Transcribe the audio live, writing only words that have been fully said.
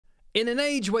In an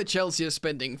age where Chelsea are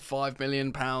spending £5 million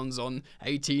on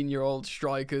 18-year-old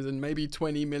strikers and maybe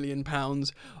 £20 million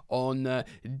on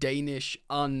Danish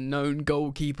unknown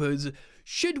goalkeepers,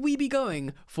 should we be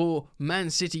going for Man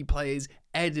City players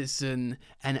Ederson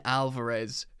and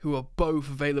Álvarez, who are both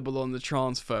available on the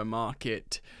transfer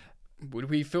market? Would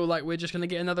we feel like we're just going to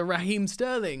get another Raheem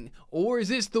Sterling? Or is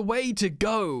this the way to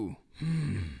go?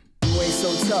 You ain't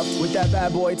so tough with that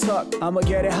bad boy talk. I'ma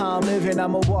get it how I'm living,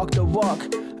 I'ma walk the walk.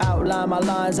 Outline my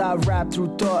lines, I rap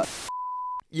through thought.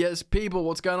 Yes, people,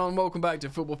 what's going on? Welcome back to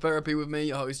Football Therapy with me,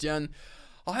 your host, Jan.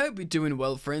 I hope you're doing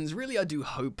well, friends. Really, I do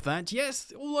hope that.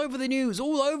 Yes, all over the news,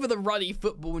 all over the ruddy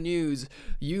football news.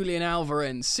 Julian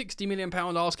Álvarez, £60 million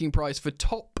asking price for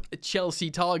top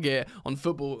Chelsea target on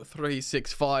Football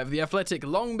 365. The Athletic,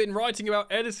 long been writing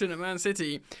about Ederson at Man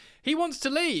City. He wants to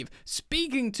leave.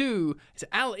 Speaking to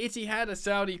Al Ittihad, a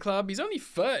Saudi club. He's only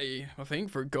 30, I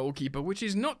think, for a goalkeeper, which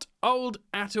is not old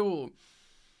at all.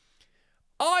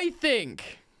 I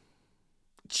think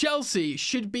Chelsea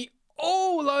should be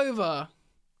all over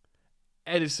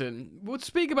Ederson. We'll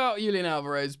speak about Julian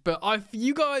Álvarez, but I've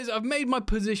made my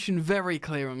position very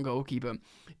clear on goalkeeper.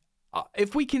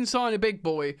 If we can sign a big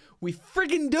boy, we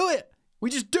friggin' do it.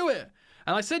 We just do it.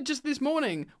 And I said just this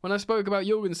morning when I spoke about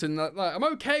Jorgensen that I'm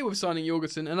okay with signing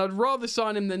Jorgensen, and I'd rather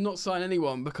sign him than not sign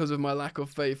anyone because of my lack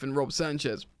of faith in Rob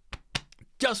Sanchez.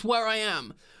 Just where I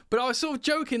am. But I was sort of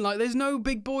joking, like, there's no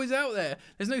big boys out there.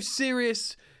 There's no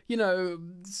serious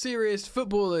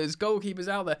footballers, goalkeepers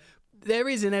out there. There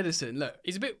is an Ederson. Look,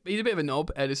 he's a bit of a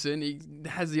knob, Ederson. He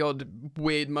has the odd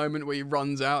weird moment where he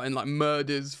runs out and like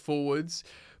murders forwards.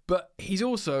 But he's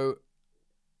also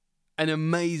an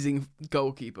amazing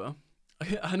goalkeeper.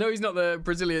 I know he's not the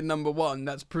Brazilian number one.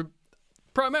 That's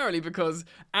primarily because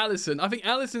Alisson. I think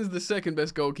Alisson's the second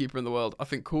best goalkeeper in the world. I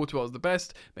think Courtois is the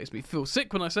best. Makes me feel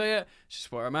sick when I say it. It's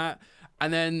just where I'm at.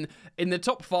 And then in the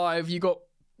top five, you got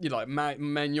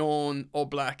Maignan,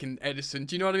 Oblak, and Ederson.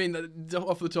 Do you know what I mean?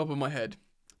 Off the top of my head.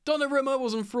 Donnarumma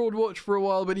was on fraud watch for a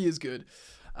while, but he is good.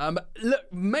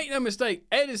 Look, make no mistake,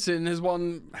 Ederson has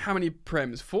won how many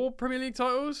Prems? 4 Premier League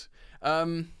titles?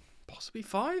 Possibly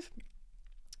 5?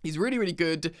 He's really, really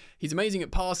good. He's amazing at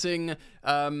passing.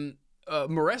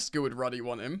 Maresca would ruddy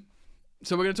want him.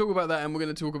 So we're going to talk about that, and we're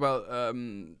going to talk about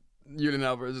Julian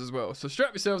Álvarez as well. So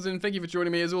strap yourselves in. Thank you for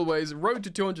joining me as always. Road to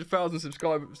 200,000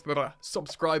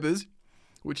 subscribers,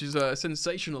 which is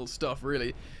sensational stuff,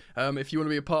 really. If you want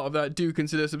to be a part of that, do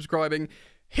consider subscribing.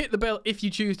 Hit the bell if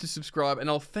you choose to subscribe, and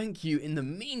I'll thank you in the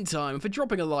meantime for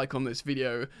dropping a like on this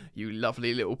video, you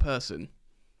lovely little person.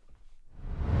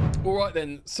 All right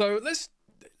then. So let's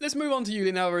move on to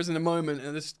Julian Álvarez in a moment,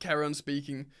 and let's carry on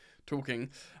talking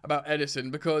about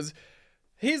Ederson, because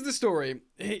here's the story.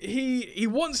 He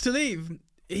wants to leave.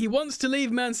 He wants to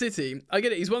leave Man City. I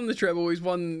get it. He's won the treble. He's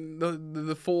won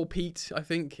the 4-peat, I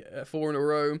think, 4 in a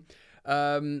row.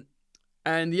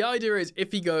 And the idea is,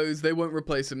 if he goes, they won't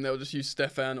replace him. They'll just use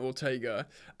Stefan Ortega.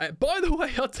 By the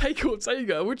way, I'll take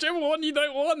Ortega. Whichever one you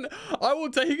don't want, I will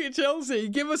take it, Chelsea.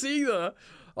 Give us either.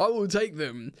 I will take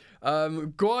them.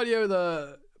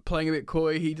 Guardiola playing a bit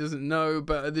coy. He doesn't know.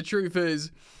 But the truth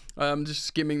is, just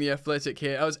skimming the Athletic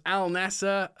here. I was Al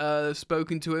Nasser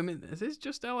spoken to him. Is this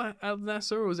just Al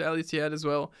Nasser, or was it Al Ittihad as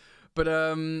well? But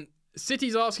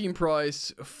City's asking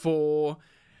price for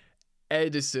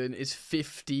Ederson is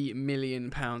 £50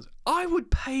 million. I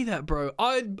would pay that, bro.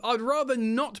 I'd rather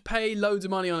not pay loads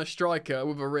of money on a striker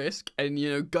with a risk and,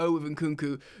 go with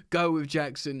Nkunku, go with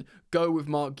Jackson, go with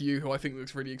Mark Gu, who I think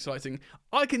looks really exciting.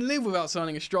 I can live without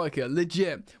signing a striker,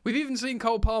 legit. We've even seen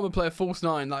Cole Palmer play a false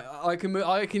 9. Like, I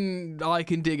can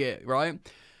dig it, right?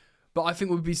 But I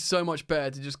think it would be so much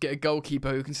better to just get a goalkeeper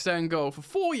who can stay in goal for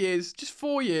 4 years, just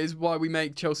 4 years, while we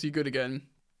make Chelsea good again.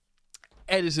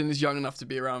 Ederson is young enough to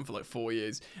be around for like 4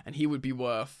 years, and he would be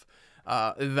worth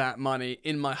that money,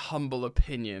 in my humble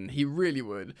opinion. He really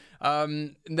would.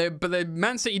 But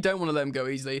Man City don't want to let him go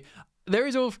easily. There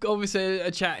is obviously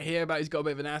a chat here about he's got a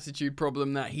bit of an attitude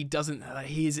problem, that he doesn't.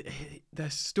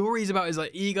 There's stories about his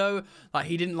ego. Like,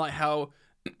 he didn't like how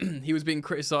he was being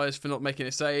criticised for not making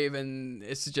a save, and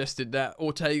it suggested that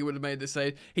Ortega would have made the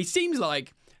save. He seems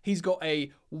like he's got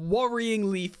a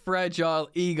worryingly fragile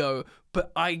ego,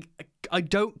 but I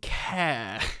don't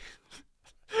care.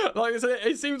 Like I said,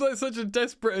 it seems like such a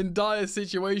desperate and dire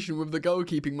situation with the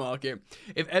goalkeeping market.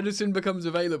 If Ederson becomes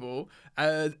available,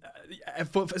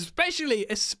 especially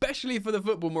for the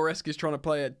football Maresca is trying to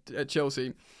play at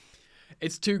Chelsea,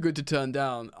 it's too good to turn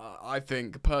down, I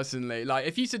think, personally. Like,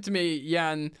 if you said to me,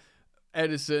 Jan,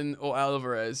 Ederson or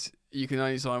Álvarez, you can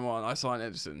only sign one, I sign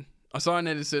Ederson. I sign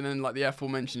Ederson and like the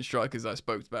aforementioned strikers I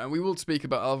spoke about, and we will speak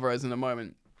about Álvarez in a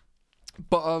moment.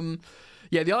 But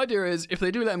yeah, the idea is if they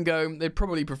do let him go, they'd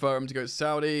probably prefer him to go to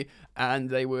Saudi, and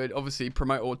they would obviously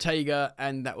promote Ortega,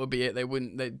 and that would be it.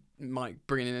 They might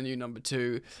bring in a new number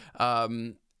 2,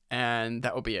 and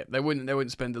that would be it. They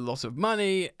wouldn't spend a lot of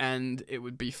money, and it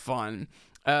would be fine.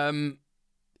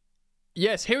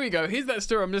 Yes, here we go. Here's that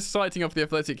story. I'm just citing off The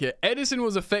Athletic here. Ederson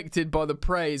was affected by the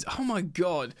praise. Oh my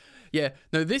God. Yeah,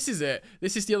 no, this is it.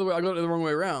 This is the other way. I got it the wrong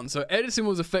way around. So Ederson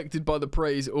was affected by the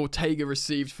praise Ortega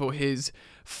received for his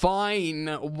fine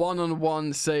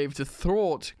one-on-one save to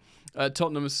thwart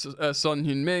Tottenham's Son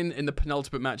Heung-min in the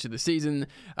penultimate match of the season.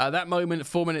 That moment,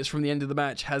 4 minutes from the end of the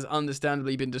match, has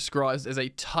understandably been described as a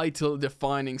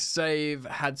title-defining save.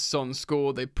 Had Son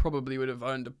scored, they probably would have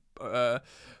earned a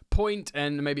point,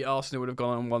 and maybe Arsenal would have gone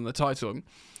on and won the title.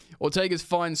 Ortega's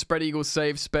fine spread eagle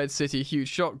save spared City a huge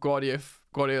shot.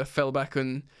 Guardiola fell back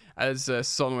on as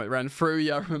Son ran through.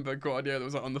 Yeah, I remember Guardiola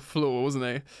was on the floor, wasn't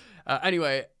he?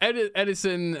 Anyway,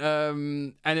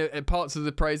 Ederson and parts of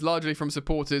the praise, largely from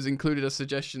supporters, included a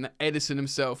suggestion that Ederson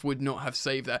himself would not have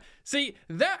saved that. See,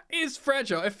 that is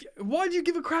fragile. Why do you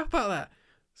give a crap about that?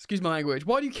 Excuse my language.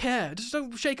 Why do you care? Just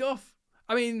don't shake it off.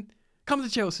 I mean, come to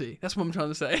Chelsea. That's what I'm trying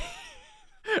to say.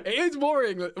 It is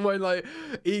worrying when like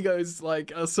egos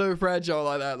like are so fragile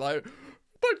like that. Like,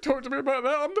 don't talk to me about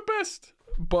that. I'm the best.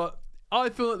 But I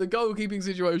feel like the goalkeeping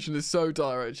situation is so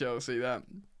dire at Chelsea that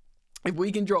if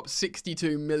we can drop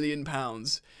 £62 million,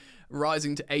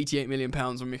 rising to £88 million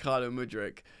on Mykhailo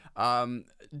Mudryk,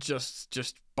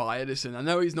 just buy Ederson. I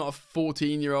know he's not a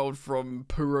 14-year-old from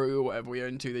Peru or whatever we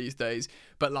own to these days,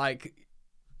 but like,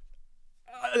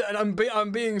 and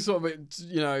I'm being sort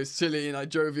of, silly and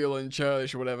jovial and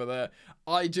churlish or whatever there.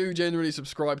 I do generally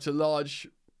subscribe to large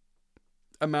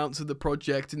amounts of the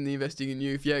project and the investing in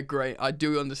youth. Yeah, great. I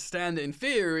do understand it in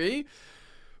theory,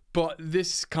 but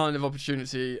this kind of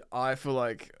opportunity, I feel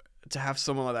like to have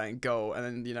someone like that in goal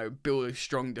and then, build a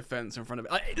strong defense in front of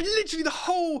it. Literally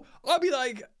I'll be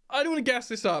like, I don't want to gas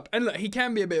this up. And look, he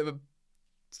can be a bit of a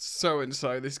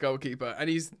so-and-so, this goalkeeper, and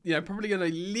he's probably going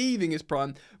to be leaving his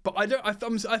prime, but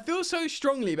I feel so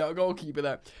strongly about a goalkeeper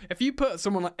that if you put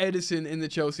someone like Ederson in the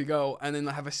Chelsea goal and then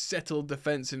have a settled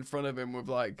defence in front of him with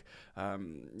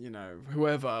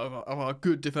whoever of our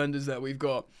good defenders that we've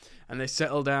got, and they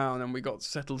settle down and we got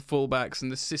settled fullbacks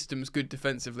and the system's good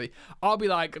defensively, I'll be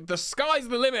like, the sky's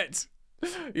the limit.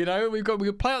 We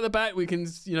can play out the back, we can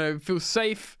feel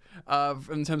safe.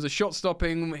 In terms of shot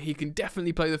stopping, he can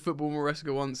definitely play the football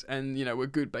Maresca wants, and we're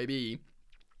good, baby.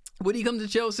 Would he come to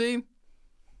Chelsea?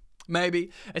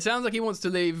 Maybe. It sounds like he wants to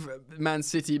leave Man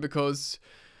City because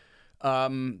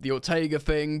the Ortega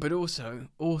thing, but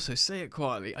also say it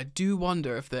quietly, I do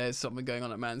wonder if there's something going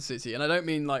on at Man City, and I don't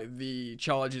mean like the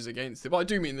charges against him. Well, I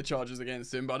do mean the charges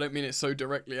against him, but I don't mean it so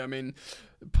directly. I mean,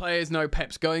 players know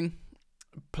Pep's going.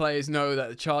 Players know that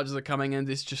the charges are coming, and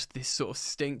there's just this sort of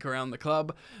stink around the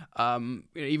club.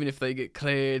 Even if they get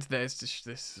cleared, there's just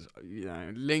this,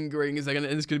 lingering. There's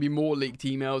going to be more leaked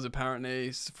emails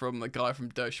apparently from the guy from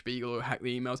Der Spiegel who hacked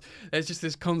the emails. There's just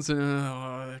this constant,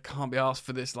 I can't be asked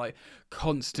for this like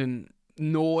constant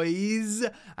noise,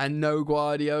 and no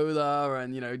Guardiola,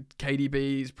 and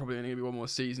KDB's probably only going to be one more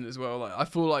season as well. Like, I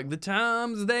feel like the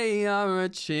times they are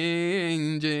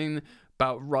changing.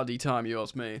 About ruddy time, you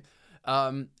ask me.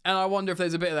 And I wonder if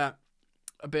there's a bit of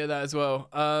that as well.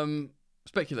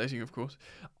 Speculating, of course.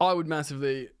 I would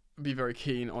massively be very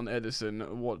keen on Ederson.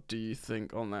 What do you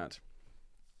think on that?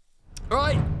 All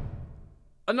right.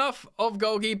 Enough of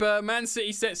goalkeeper. Man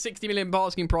City set 60 million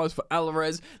asking price for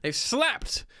Álvarez. They've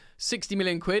slapped 60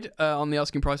 million quid on the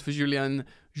asking price for Julian.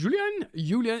 Julian?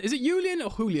 Is it Julian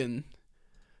or Julian?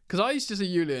 Because I used to say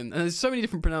Julian, and there's so many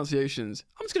different pronunciations.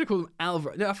 I'm just going to call him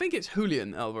Álvarez. No, I think it's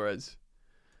Julian Álvarez.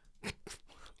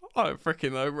 I don't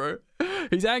freaking know, bro.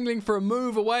 He's angling for a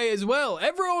move away as well.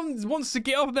 Everyone wants to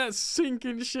get off that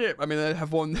sinking ship. I mean, they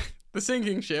have won the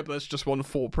sinking ship. That's just won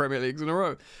 4 Premier Leagues in a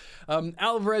row.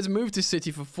 Álvarez moved to City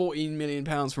for £14 million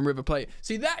from River Plate.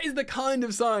 See, that is the kind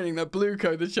of signing that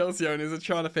Blueco, the Chelsea owners, are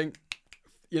trying to think,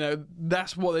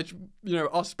 that's what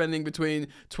they're, us spending between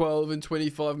 12 and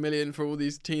 25 million for all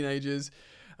these teenagers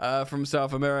from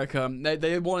South America.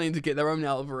 They're wanting to get their own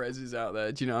Álvarez's out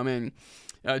there. Do you know what I mean?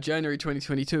 January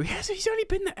 2022. He's only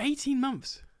been there 18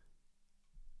 months.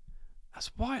 That's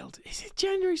wild. Is it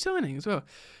January signing as well?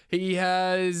 He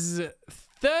has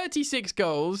 36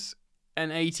 goals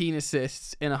and 18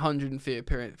 assists in 103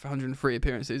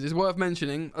 appearances. It's worth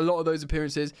mentioning, a lot of those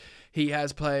appearances, he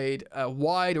has played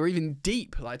wide or even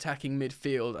deep attacking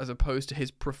midfield as opposed to his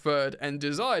preferred and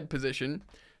desired position,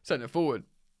 centre forward.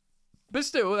 But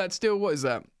still, what is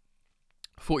that?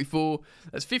 44.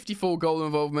 That's 54 goal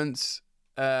involvements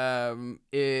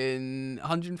in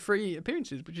 103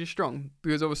 appearances, which is strong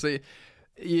because obviously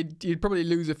you'd probably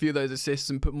lose a few of those assists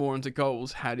and put more into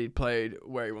goals had he played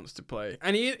where he wants to play.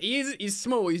 And he's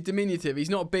small, he's diminutive, he's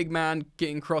not a big man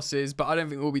getting crosses, but I don't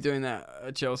think we'll be doing that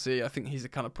at Chelsea. I think he's the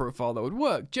kind of profile that would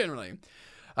work generally.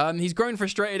 He's grown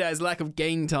frustrated at his lack of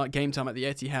game time at the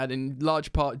Etihad, in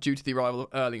large part due to the arrival of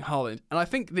Erling Haaland. And I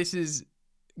think this is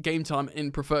game time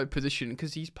in preferred position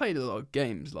because he's played a lot of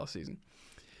games last season.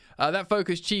 That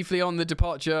focused chiefly on the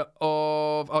departure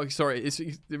of... Oh, sorry, it's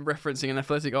referencing an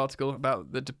Athletic article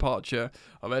about the departure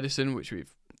of Ederson, which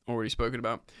we've already spoken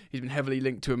about. He's been heavily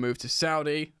linked to a move to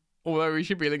Saudi, although he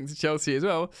should be linked to Chelsea as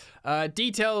well.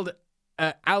 Detailed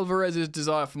Álvarez's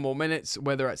desire for more minutes,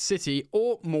 whether at City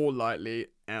or, more likely,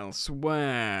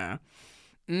 elsewhere.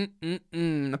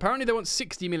 Apparently they want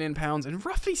 £60 million and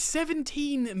roughly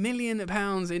 £17 million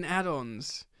in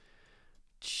add-ons.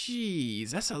 Jeez,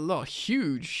 that's a lot.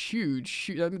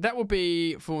 Huge. That would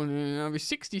be for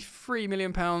 £63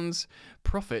 million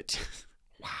profit.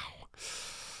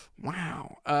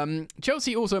 Wow.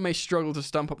 Chelsea also may struggle to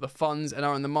stump up the funds and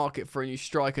are in the market for a new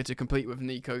striker to compete with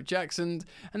Nico Jackson,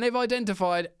 and they've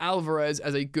identified Álvarez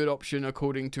as a good option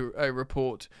according to a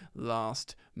report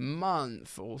last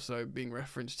month, also being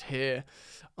referenced here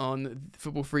on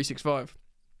Football 365.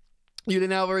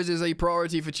 Julian Álvarez is a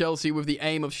priority for Chelsea with the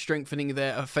aim of strengthening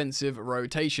their offensive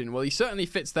rotation. Well, he certainly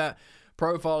fits that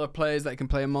profile of players that can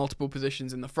play in multiple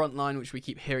positions in the front line, which we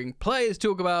keep hearing players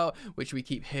talk about, which we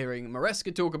keep hearing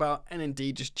Maresca talk about, and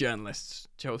indeed just journalists.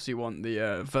 Chelsea want the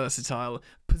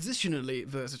positionally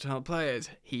versatile players.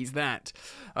 He's that.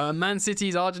 Man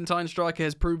City's Argentine striker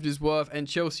has proved his worth, and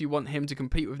Chelsea want him to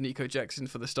compete with Nico Jackson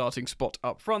for the starting spot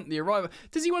up front. The arrival...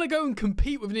 Does he want to go and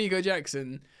compete with Nico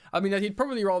Jackson? I mean, he'd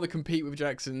probably rather compete with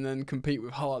Jackson than compete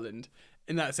with Haaland.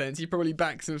 In that sense, he probably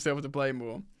backs himself to play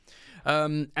more.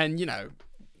 And,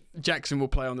 Jackson will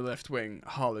play on the left wing.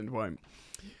 Haaland won't.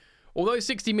 Although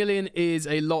 60 million is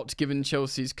a lot given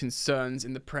Chelsea's concerns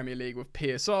in the Premier League with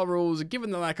PSR rules,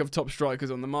 given the lack of top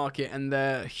strikers on the market and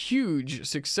their huge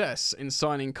success in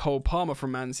signing Cole Palmer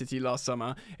from Man City last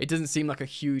summer, it doesn't seem like a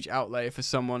huge outlay for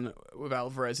someone with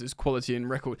Álvarez's quality and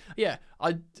record. Yeah,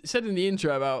 I said in the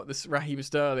intro about this Raheem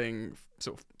Sterling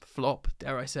sort of flop,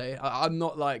 dare I say. I'm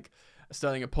not like a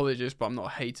Sterling apologist, but I'm not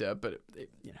a hater, but it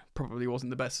probably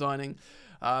wasn't the best signing.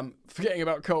 Forgetting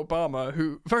about Cole Palmer,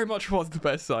 who very much was the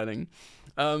best signing.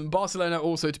 Barcelona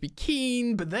also to be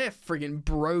keen, but they're friggin'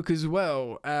 broke as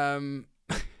well. And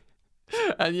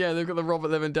yeah, they've got the Robert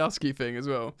Lewandowski thing as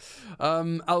well.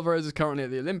 Álvarez is currently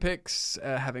at the Olympics,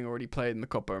 having already played in the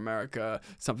Copa America,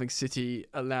 something City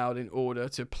allowed in order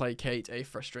to placate a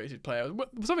frustrated player.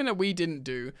 Something that we didn't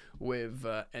do with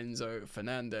Enzo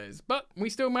Fernandez. But we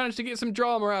still managed to get some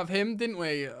drama out of him, didn't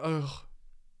we? Ugh.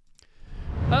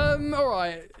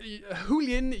 Alright.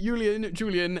 Julian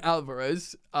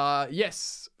Álvarez.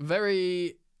 Yes.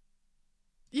 Very...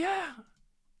 Yeah.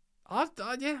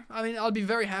 I'd be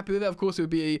very happy with it. Of course, it would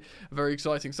be a very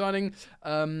exciting signing.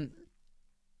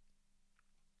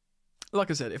 Like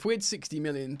I said, if we had 60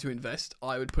 million to invest,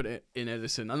 I would put it in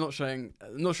Ederson. I'm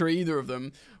not sure either of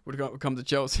them would come to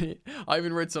Chelsea. I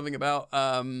even read something about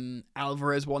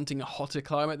Álvarez wanting a hotter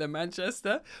climate than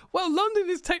Manchester. Well, London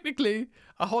is technically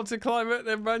a hotter climate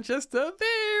than Manchester,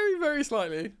 very, very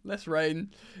slightly. Less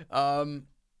rain,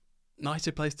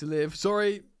 nicer place to live.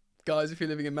 Sorry, guys, if you're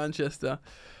living in Manchester.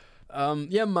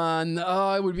 Yeah, man,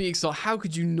 I would be excited. How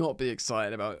could you not be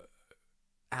excited about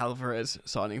Álvarez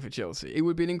signing for Chelsea? It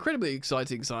would be an incredibly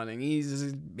exciting signing.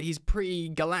 He's pretty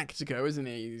Galactico, isn't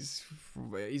he?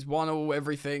 He's won all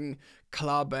everything,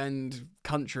 club and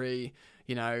country.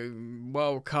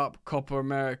 World Cup, Copa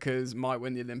Americas, might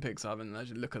win the Olympics. I haven't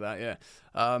actually look at that yet.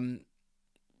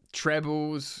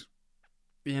 Trebles.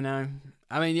 The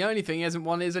only thing he hasn't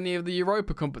won is any of the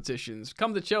Europa competitions.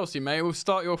 Come to Chelsea, mate. We'll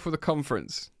start you off with a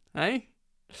conference. But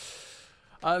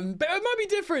it might be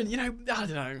different. I don't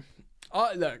know.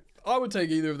 I would take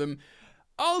either of them.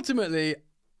 Ultimately,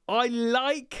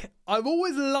 I've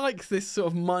always liked this sort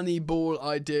of money ball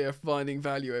idea of finding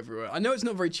value everywhere. I know it's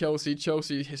not very Chelsea.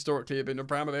 Chelsea historically have been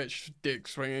Abramovich, dick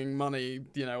swinging, money,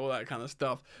 all that kind of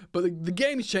stuff. But the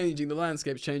game's changing, the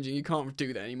landscape's changing. You can't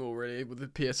do that anymore, really, with the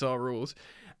PSR rules.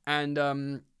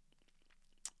 And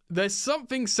there's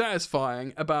something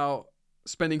satisfying about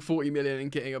spending 40 million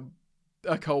and getting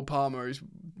a Cole Palmer who's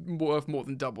worth more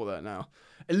than double that now.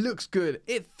 It looks good.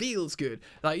 It feels good.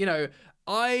 If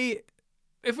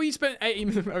we spent 80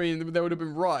 million, there would have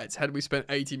been riots had we spent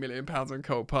 80 million pounds on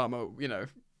Cole Palmer,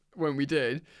 when we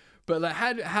did. But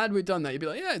had we done that, you'd be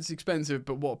like, yeah, it's expensive,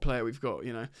 but what player we've got,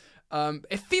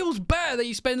 It feels better that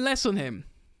you spend less on him.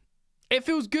 it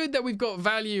feels good that we've got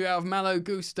value out of Malo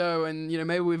Gusto, and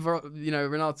maybe we've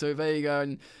Renato Vega,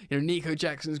 and Nico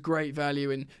Jackson's great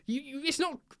value, and it's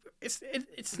not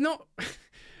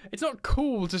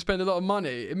cool to spend a lot of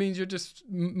money. It means you're just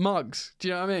mugs. Do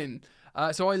you know what I mean?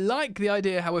 So I like the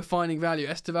idea how we're finding value.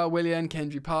 Esteval Willian,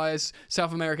 Kendry Pius,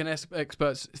 South American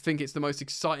experts think it's the most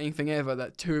exciting thing ever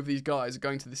that 2 of these guys are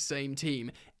going to the same team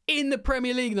in the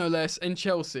Premier League, no less, and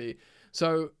Chelsea.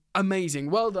 So amazing.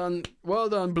 Well done,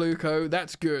 Blueco.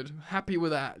 That's good. Happy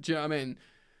with that. Do you know what I mean?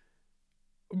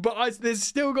 But there's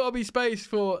still got to be space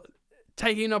for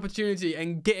taking an opportunity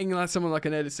and getting someone like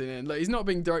an Ederson in. Like, he's not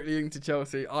being directly linked to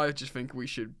Chelsea. I just think we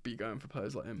should be going for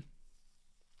players like him.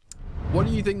 What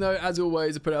do you think, though? As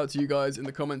always, I put it out to you guys in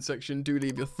the comments section. Do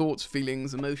leave your thoughts,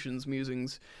 feelings, emotions,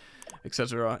 musings,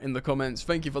 etc. in the comments.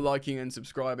 Thank you for liking and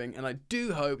subscribing, and I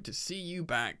do hope to see you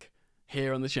back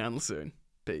here on the channel soon.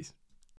 Peace.